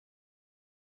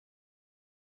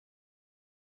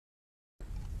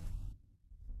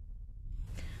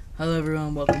Hello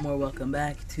everyone, welcome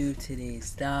back to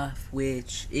today's daf,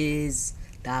 which is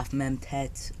daf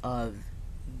memtet of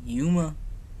Yoma,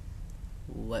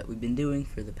 what we've been doing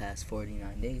for the past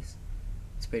 49 days.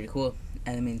 It's pretty cool,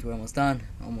 and it means we're almost done,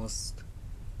 almost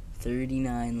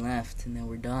 39 left, and then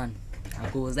we're done. How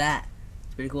cool is that?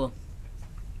 It's pretty cool.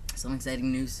 Some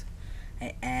exciting news.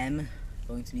 I am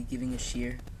going to be giving a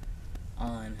shir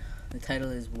on, the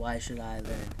title is Why Should I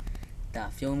Learn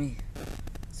Daf Yomi?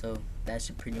 So that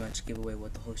should pretty much give away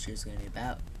what the whole shir is going to be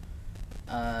about.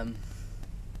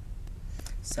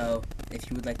 So if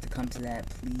you would like to come to that,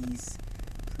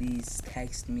 please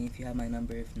text me if you have my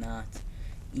number. If not,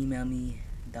 email me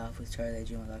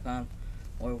dafwithcharlie@gmail.com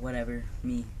or whatever,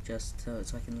 me, just so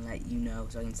I can let you know,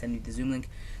 so I can send you the Zoom link.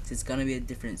 So it's gonna be a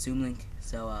different Zoom link.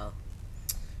 So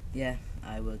yeah,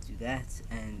 I will do that,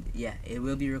 and yeah, it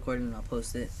will be recorded and I'll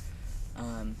post it.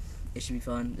 It should be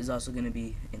fun. There's also going to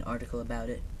be an article about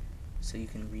it, so you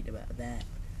can read about that.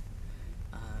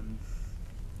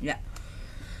 Yeah.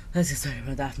 Let's get started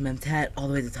with Daf Memtet, all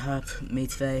the way to the top.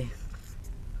 Mitzvah.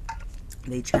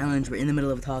 They challenge. We're in the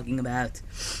middle of talking about,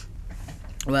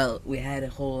 well, we had a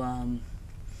whole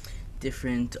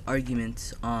different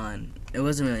argument on, it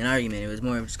wasn't really an argument, it was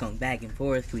more of just going back and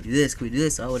forth. Can we do this? Can we do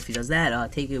this? Oh, what if he does that? Oh, I'll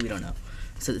take it. We don't know.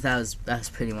 So that's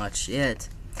pretty much it.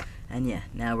 And yeah,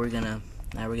 now we're gonna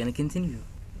continue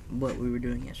what we were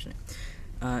doing yesterday.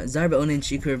 Zarba onin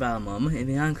shikur v'alamam. If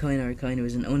a kohen or a kohen who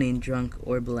is an onin, drunk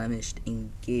or blemished,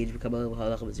 engaged v'kabel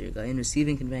v'halacha b'zir in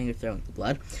receiving, conveying, or throwing the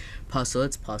blood, pasul,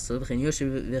 it's pasul. V'chein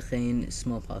yoshev v'chein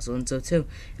small pasul. And so too,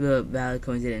 if a valid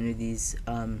kohen did any of these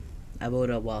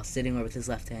avoda while sitting or with his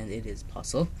left hand, it is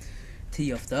pasul.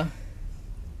 Tiyofta.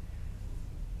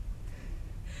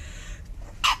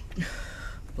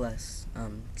 Bless.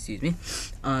 Excuse me.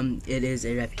 It is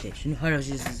a reputation. Harav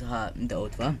Jesus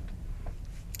da'otva.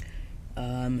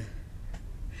 Oh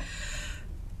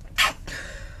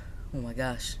my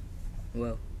gosh.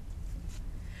 Whoa.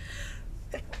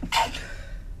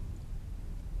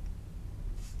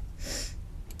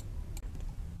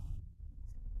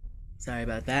 Sorry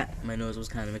about that. My nose was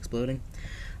kind of exploding.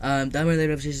 Damar le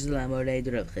Rav Shishis l'amorei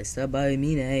de Rav Chisda,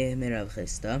 ba'imine me Rav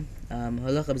Chisda.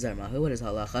 Halacha b'zar mahu. What is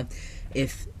halacha?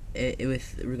 If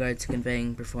with regard to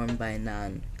conveying performed by a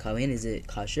non-kohen, is it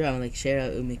kosher? I'm like shera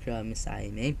umikra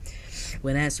misayime.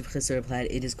 When asked, Rav Chisda replied,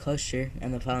 "It is kosher,"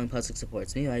 and the following pasuk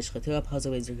supports me. They slaughtered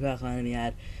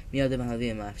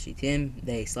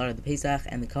the Pesach,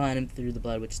 and the Kohanim threw the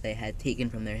blood which they had taken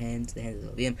from their hands, the hands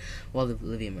of the Levim, while the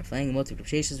Levim were flaying. Multiple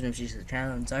sheshes from sheshes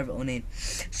channel zarva onein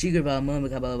shigur ba'almon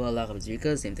b'kabala ba'alach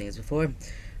b'zrika. Same thing as before.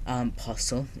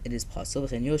 Pasul. It is pasul.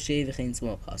 V'chein yoshev v'chein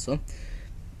small pasul.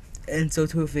 And so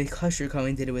too, if a kosher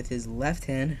Kohen did it with his left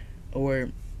hand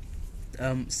or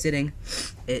sitting,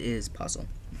 it is pasul.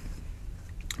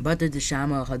 But the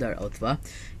Deshama Hadar Otva,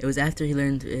 it was after he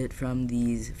learned it from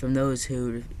those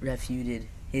who refuted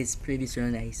his previous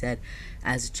ruling that he said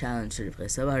as a challenge to Rav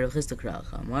Chisda. Rav Chisda Kral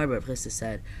Chamar, but Rav Chisda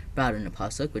said brought in a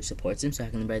pasuk which supports him, so how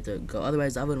can the brother go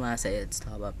otherwise? I wouldn't want to say it's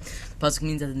Taba. The pasuk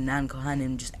means that the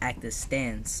non-Kohanim just act as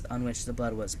stands on which the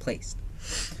blood was placed.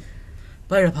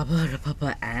 But Rav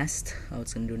Papa asked,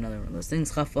 it's going to do another one of those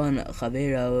things. Chafan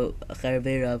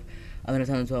Chaverav. If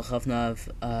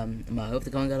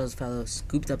the Kohen Gadol's fellow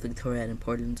scooped up the Torah and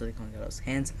poured it into the Kohen Gadol's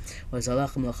hands,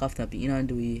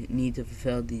 do we need to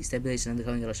fulfill the stipulation that the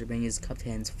Kohen Gadol should bring his cupped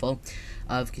hands full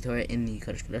of Torah in the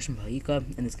Kodesh Kodashim,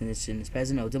 and this condition is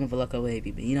present, or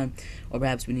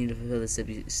perhaps we need to fulfill the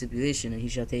stipulation, and he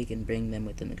shall take and bring them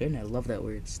within the curtain. I love that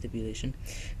word, stipulation.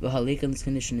 This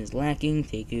condition is lacking.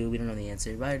 We don't know the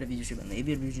answer. Right? If you should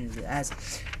ask,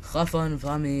 if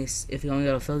the Kohen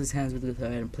Gadol filled his hands with the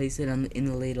Torah and placed it in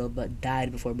the ladle but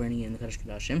died before burning it in the Kodesh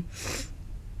Kodashim,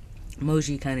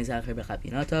 Moshe Kani Zacher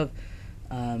B'Chapinatov.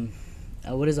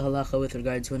 What is the halacha with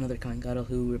regard to another Kohen Gadol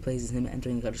who replaces him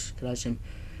entering the Kodesh Kodashim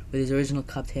with his original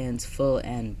cupped hands full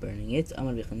and burning it?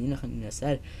 Amar B'Chanina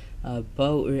said,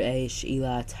 Bo Urei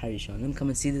Sh'ilat Harishonim. Come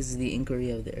and see, this is the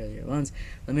inquiry of the earlier ones.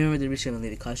 Let me remember the Rabbi Shimon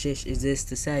Levi Kashish. Is this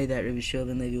to say that Rabbi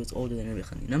Shimon Levi was older than Rabbi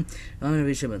Chanina?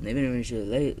 Rabbi Shimon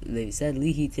Levi said,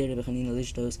 Lihi Tir Rabbi Chanina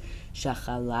Lishtos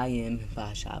Shachalayim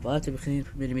B'Shabbat. Rabbi Chanina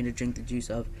permitted me to drink the juice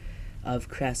of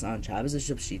cress on Shabbos. It's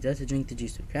Shita to drink the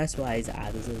juice of cress. Why is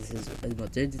this is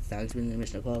mutter? The thanks in the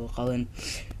Mishnah called Chalin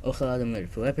Ochel Adam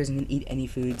L'Refuah. A person can eat any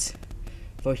foods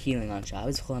for healing on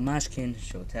Shabbos. Chol Mashkin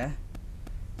Shoteh.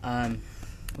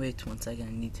 Wait 1 second,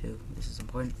 I need to. This is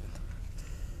important.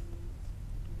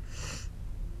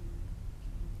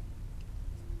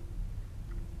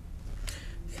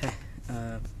 Okay,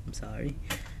 I'm sorry.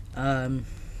 And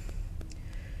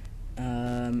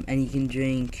you can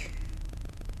drink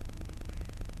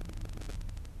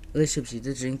Relationship sheet.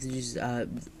 The drink. The juice.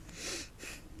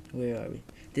 Where are we?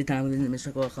 The time within the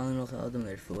Mishnah Kol Chalin Ochel Adam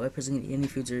Lerfu. A person can eat any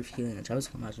foods or healing on Shabbos.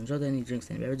 Chamash and Shota. Any drinks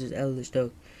and beverages. El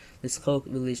Lishto. Lischok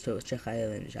Vilishto.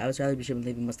 Shechayel and Shabbos. Rally Bishop and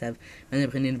Levi must have. And the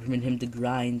permit him to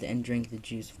grind and drink the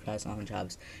juice of Christ on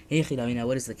Shabbos. Now,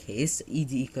 what is the case?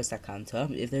 Idi Ikos Takanta.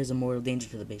 If there's a mortal danger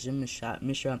to the patient, Mishra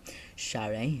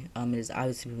Share. It is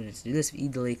obviously permitted to do this.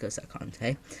 Idil Ikos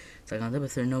Takanta. But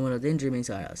if there's no mortal danger, it means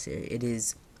it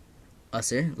is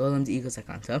Usir. Lolam the Ikos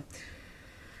Takanta.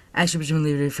 Actually,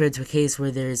 presumably referred to a case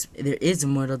where there is a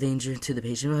mortal danger to the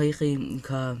patient. And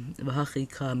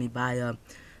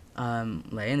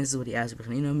this is what he asked.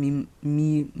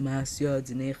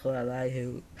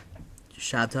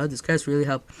 Does Christ really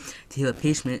help to heal a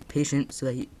patient so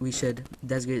that we should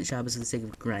designate the Shabbos for the sake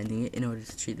of grinding it in order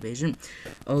to treat the patient?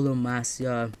 Or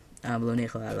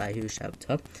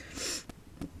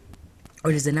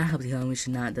does it not help to heal and we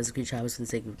should not desecrate Shabbos for the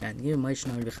sake of grinding it? Why did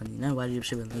Yom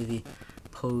Shimon Levi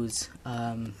pose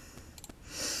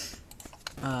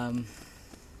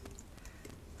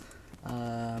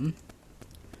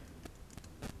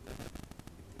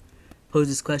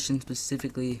this question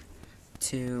specifically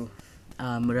to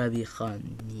Rabbi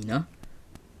Chanina?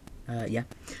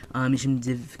 Mishim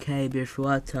Divkei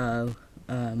Birfuato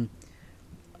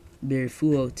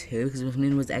Birfuo too, because Rabbi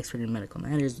Chanina was the expert in medical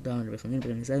matters. Never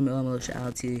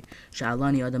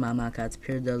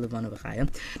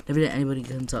did anybody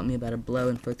consult me about a blow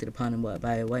inflicted upon him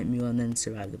by a white mule and then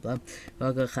survive the blow.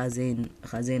 And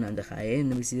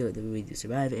we see that we do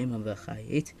survive.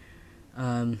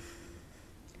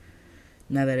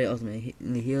 Now that it ultimately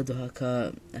healed,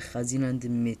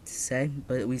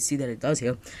 but we see that it does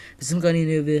heal. We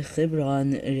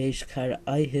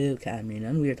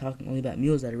are talking only about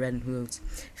mules that are red and whose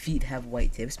feet have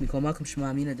white tips. At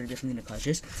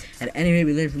any rate,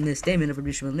 we learn from this statement of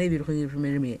Rabbi Shimon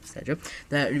Levi, etc.,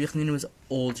 that Rabbi Chanina was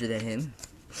older than him.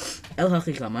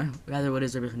 Rather, what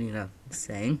is Rabbi Chanina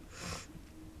saying?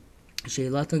 Their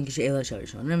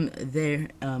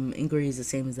inquiry is the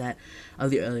same as that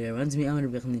of the earlier ones.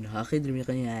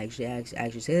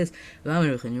 Actually say this. He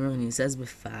says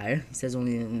b'fire. He says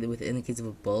only in the case of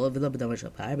a bull, but it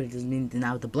doesn't mean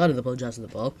now with the blood of the bull, just of the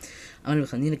bull. If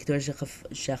the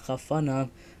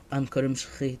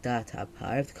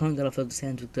Kohen Gadol filled his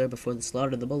hands with dirt before the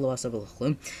slaughter of the bull,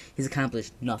 he's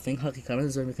accomplished nothing.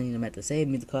 Meant to say,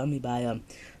 since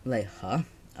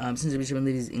Rabbi Shimon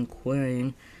Levi is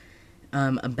inquiring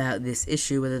about this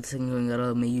issue, whether the second Kohen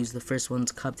Gadol may use the first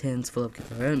one's cupped hands full of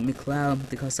kippur. This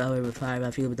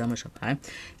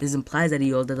implies that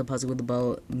he holds that the pasuk with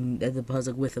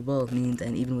the bull, means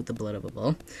and even with the blood of a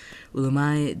bull.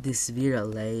 According to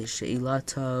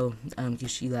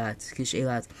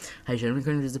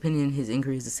his opinion, his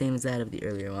inquiry is the same as that of the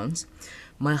earlier ones.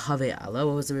 What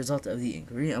was the result of the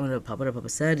inquiry? Papa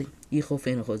said, the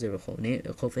Kohen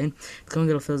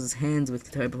Gadol fills his hands with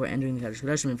kippur before entering the Kodesh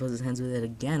Kodashim and fills his hands with it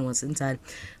again once inside.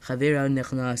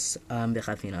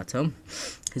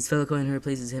 His fellow Kohen who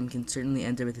replaces him can certainly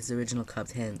enter with his original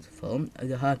cupped hands full. Since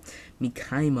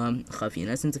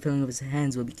the filling of his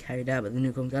hands will be carried out by the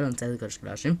new Kohen Gadol inside the Kodesh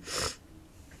Kodashim.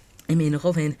 But if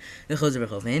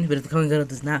the Kohen Gadol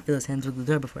does not fill his hands with the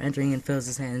dirt before entering and fills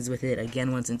his hands with it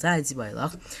again once inside,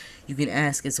 you can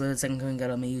ask as whether the second Kohen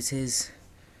Gadol may use his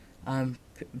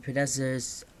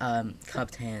predecessor's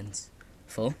cupped hands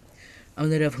full. To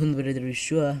the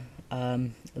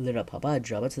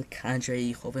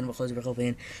contrary, the Kohen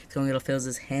Gadol fills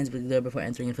his hands with the dirt before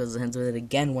entering and fills his hands with it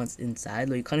again once inside.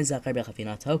 His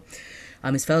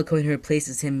fellow Kohen who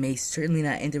replaces him may certainly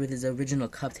not enter with his original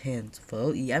cupped hands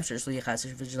full, since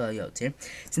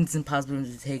it's impossible for him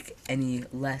to take any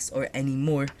less or any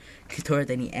more Ketorah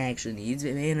than he actually needs.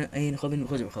 But the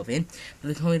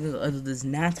Kohen Gadol does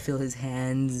not fill his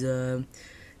hands and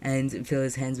fill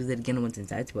his hands with it again once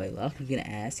inside. You can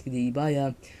ask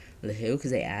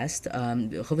because they asked,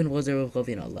 does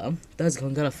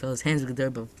Kohen Gadol fill his hands with the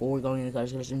dirt before going in the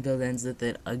Kodesh Kodashim and fill his hands with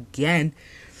it again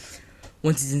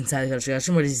once he's inside the Kodesh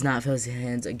Kodashim, or does he not fill his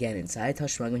hands again inside?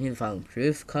 Tashma, we need the following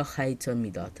proof.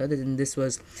 Then this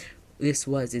was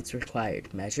its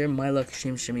required measure. Does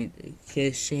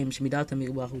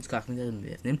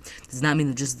not mean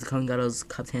that just the Kohen Gadol's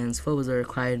cupped hands full was a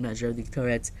required measure of the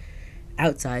Torah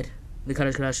outside the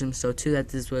Kodesh Kodashim. So too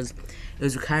that it was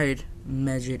required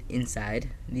measured inside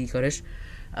the Kodesh.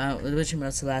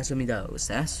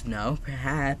 No,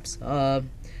 perhaps Rabbi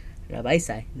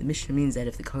Isai, the Mishnah means that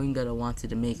if the Kohen Gadol wanted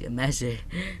to make a measure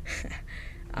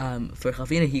For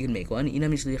Chafina, he can make one.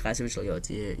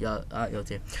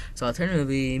 So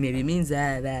alternatively, maybe it means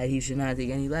that he should not take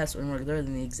any less or more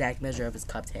than the exact measure of his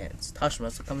cupped hands.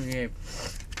 Tashma, so come here,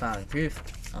 following proof.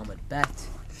 Amad bet.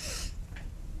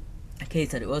 Okay,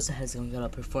 said it also has to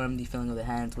perform the filling of the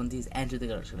hands when these enter the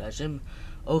Gadosh Gadashim.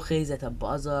 Ochez et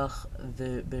habazach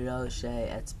v'beroshe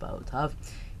etzbaotav.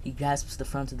 He grasps the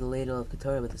front of the ladle of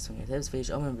Keturah with his fingertips,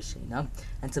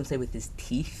 and some say with his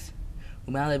teeth.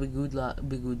 Umale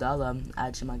begudala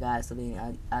ad shemagas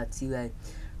ad tzile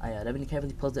ayad. Rabbi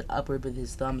carefully pulls it upward with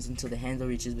his thumbs until the handle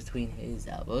reaches between his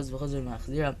elbows.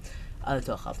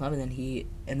 And then he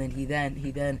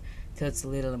tilts the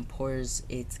ladle and pours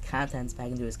its contents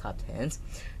back into his cupped hands.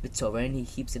 It's over, and he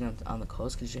keeps it on the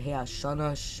coals. So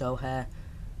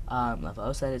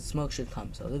that its smoke should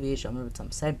come. So the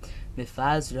some say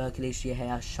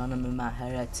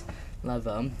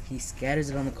he scatters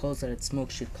it on the coals so that its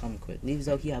smoke should come quickly. And this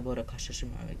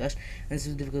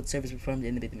is a difficult service performed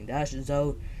in the Beit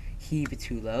Hamikdash. He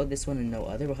betulo, this one and no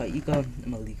other.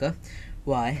 Malika.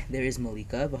 Why? There is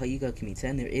Malika, Kimitza,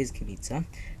 and there is Kimitza.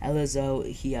 Elazo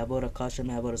he avoda kasha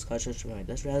avodas kasha.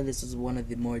 Rather, this is one of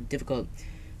the more difficult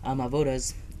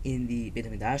avodas in the Beit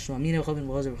Hamikdash.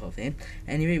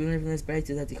 And you read from this bright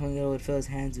that the Kohen Gadol would fill his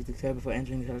hands with the Torah before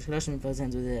entering the Kodesh Kodashim and fill his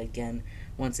hands with it again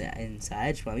once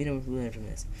inside. We learn from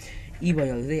this.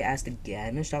 They asked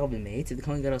again, did the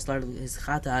Kohen Gadol started his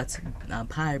chatat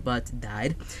par but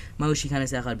died? What is the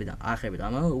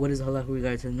halach with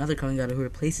regard to another Kohen Gadol who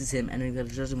replaces him entering the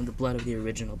judgment with the blood of the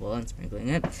original bull and sprinkling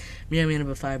it?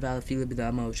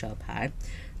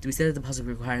 Do we say that the pasuk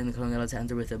requiring the Kohen Gadol to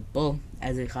enter with a bull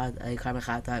as a karban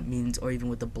chatat means, or even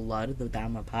with the blood, the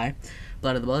dama par,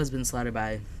 blood of the bull has been slaughtered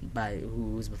by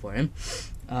who was before him?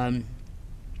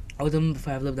 Perhaps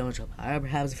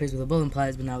the phrase with a bull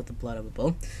implies, but not with the blood of a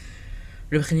bull.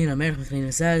 Rabbi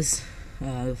Chanina says,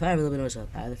 the phrase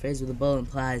with the bull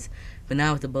implies, but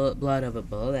now with the blood of a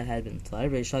bull that had been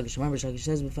slaughtered. Rish Lakish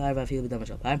says, the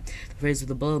phrase with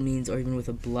the bull means, or even with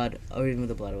the blood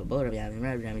of a bull. Rabbi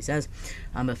Yami says,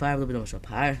 the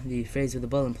phrase with the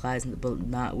bull implies, but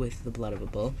not with the blood of a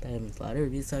bull that had been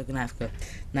slaughtered. He says, the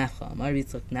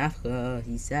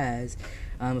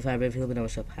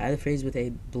phrase with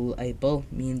a bull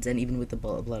means, and even with the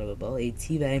blood of a bull. A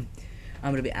tive.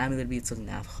 People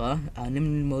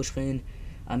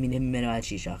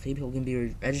can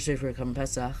be registered for a Karban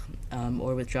Pesach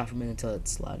or withdraw from it until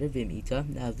it's slaughtered.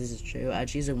 Now, if this is true,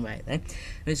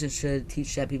 Mishnah should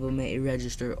teach that people may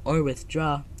register or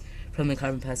withdraw from the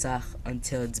Karban Pesach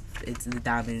until it's the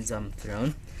dam is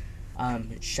thrown.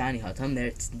 Shani hatam, there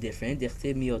it's different. Because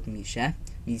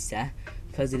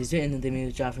it is written that they may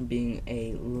withdraw from being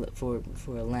for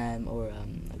a lamb or a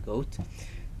goat.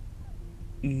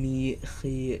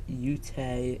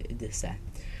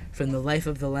 From the life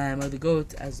of the lamb or the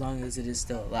goat, as long as it is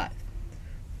still alive.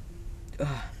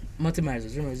 Remember,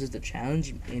 this is the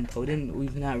challenge in Podin. We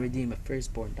cannot redeem a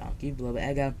firstborn donkey,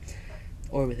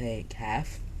 or with a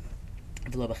calf,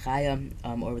 or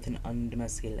with an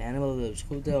undomesticated animal, or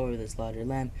with a slaughtered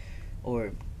lamb,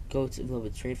 or goat, or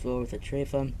with a treifa, or with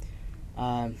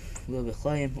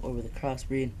a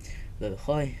crossbreed,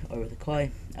 or with a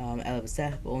koi,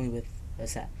 only with a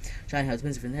sa. Shani how it's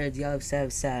been from there. Dialav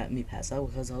sa mi pasa,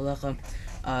 because the halacha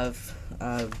of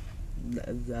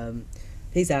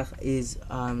Pesach is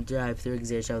derived through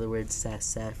exertion of the word sa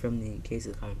from the case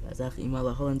of Karban Pesach.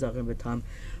 Imala holan zakar betam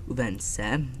uben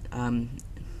sa.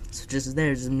 So just as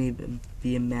there, just me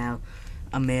be a male,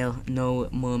 no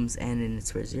mums, and in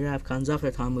its first year. I've kan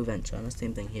zakar tam uben shana.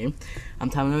 Same thing here.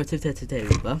 Tam no tifte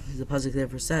riba. The pasuk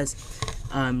therefore says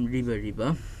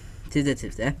riba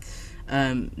tifte.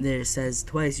 There says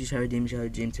twice you shall redeem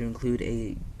to include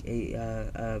a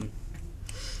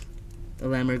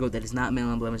lamb or goat that is not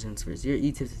male and blemished in its first year.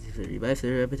 If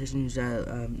the repetition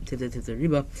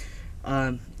riba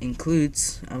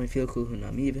includes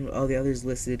even all the others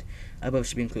listed above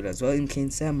should be included as well.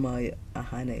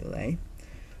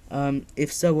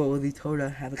 If so, what will the Torah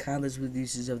have accomplished with the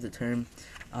uses of the term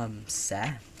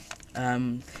sa?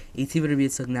 Challenge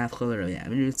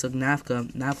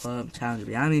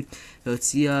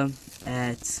Votzia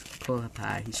at Kol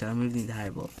Hapar. He shall remove the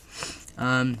entire bowl.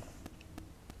 I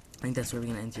think that's where we're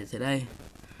gonna end here today.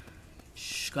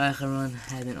 Shkayach everyone,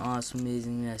 have an awesome,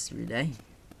 amazing rest of your day,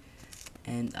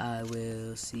 and I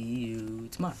will see you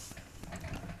tomorrow.